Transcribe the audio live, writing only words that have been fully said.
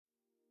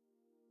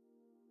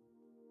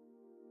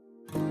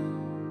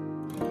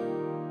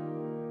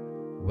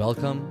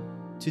Welcome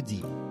to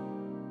Deep,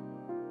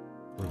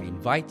 where we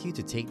invite you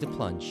to take the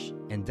plunge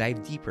and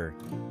dive deeper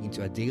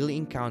into a daily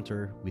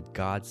encounter with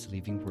God's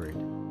living Word.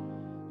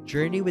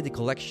 Journey with a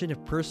collection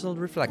of personal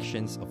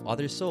reflections of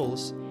other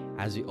souls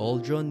as we all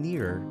draw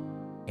nearer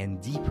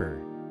and deeper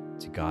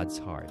to God's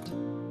heart.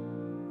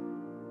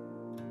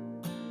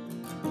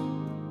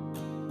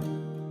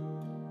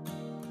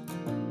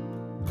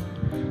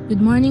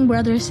 Good morning,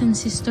 brothers and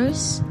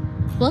sisters.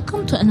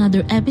 Welcome to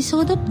another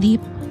episode of Deep,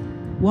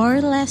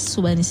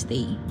 Warless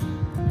Wednesday.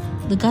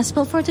 The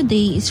Gospel for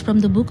today is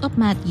from the book of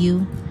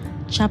Matthew,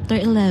 chapter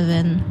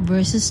 11,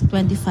 verses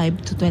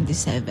 25 to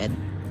 27.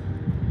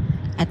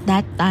 At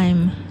that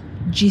time,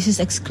 Jesus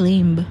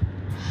exclaimed,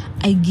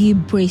 "I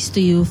give praise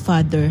to you,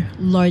 Father,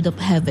 Lord of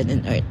heaven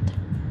and earth.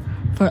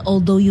 For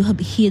although you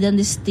have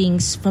hidden these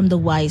things from the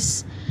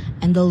wise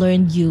and the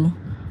learned, you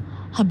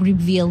have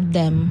revealed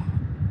them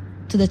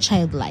to the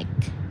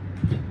childlike.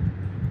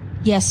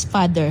 Yes,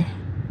 Father,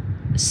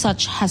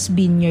 such has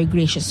been your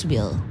gracious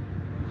will.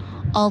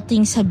 All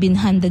things have been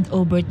handed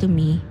over to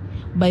me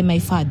by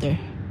my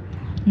Father.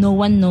 No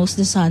one knows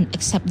the Son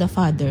except the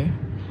Father,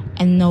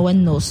 and no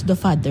one knows the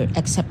Father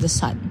except the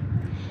Son,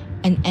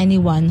 and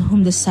anyone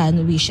whom the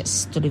Son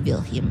wishes to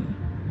reveal him."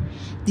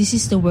 This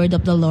is the word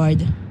of the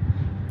Lord.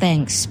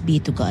 Thanks be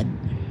to God.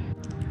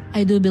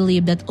 I do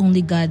believe that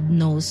only God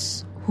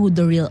knows who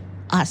the real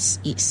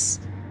us is.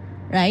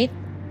 Right?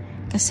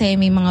 Kasi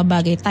may mga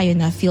bagay tayo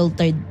na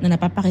filtered na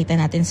napapakita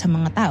natin sa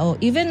mga tao,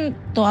 even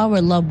to our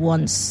loved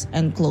ones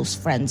and close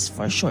friends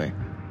for sure.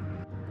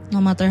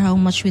 No matter how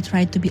much we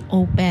try to be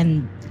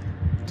open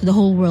to the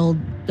whole world,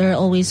 there are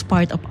always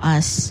part of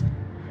us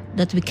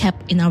that we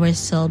kept in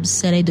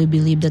ourselves, and I do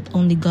believe that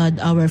only God,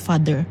 our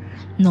Father,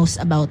 knows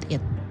about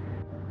it.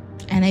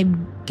 And I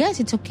guess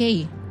it's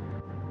okay.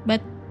 But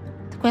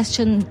the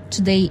question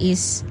today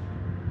is,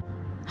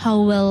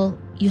 how well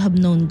you have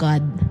known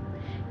God?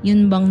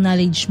 Yun bang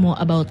knowledge mo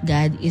about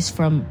God is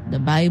from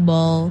the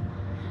Bible,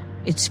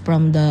 it's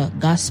from the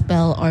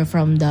gospel, or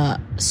from the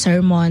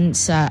sermon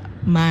sa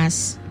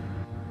mass,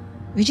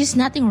 which is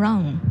nothing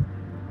wrong.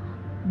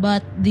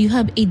 But do you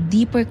have a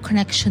deeper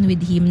connection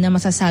with Him na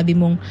masasabi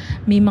mong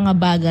may mga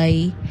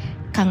bagay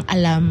kang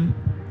alam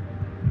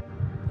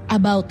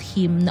about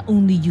Him na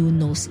only you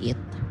knows it?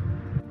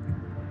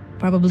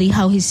 Probably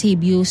how He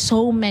saved you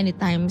so many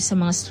times sa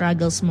mga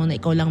struggles mo na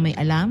ikaw lang may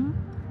alam.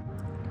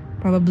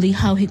 Probably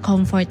how He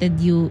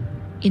comforted you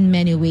in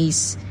many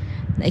ways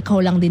na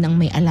ikaw lang din ang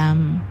may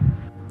alam.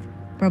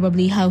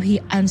 Probably how He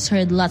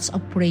answered lots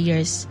of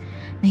prayers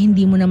na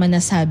hindi mo naman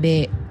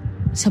nasabi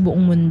sa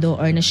buong mundo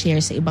or na-share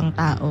sa ibang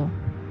tao.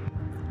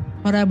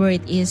 Whatever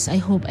it is,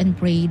 I hope and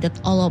pray that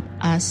all of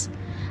us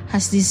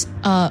has this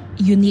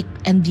unique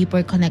and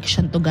deeper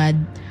connection to God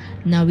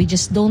na we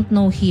just don't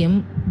know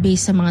Him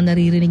based sa mga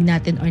naririnig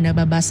natin or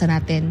nababasa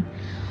natin.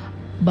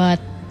 But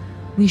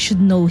we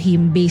should know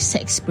Him based sa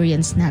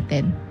experience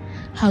natin.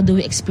 How do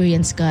we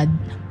experience God?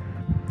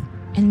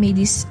 And may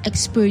this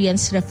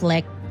experience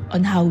reflect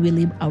on how we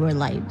live our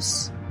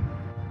lives.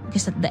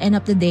 Because at the end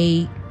of the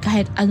day,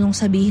 kahit anong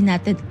sabihin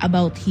natin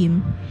about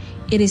Him,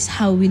 it is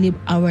how we live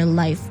our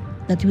life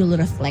that will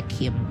reflect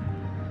Him.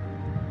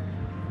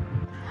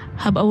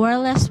 Have a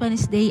Warless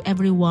Wednesday,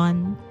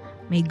 everyone.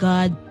 May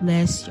God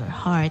bless your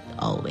heart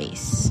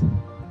always.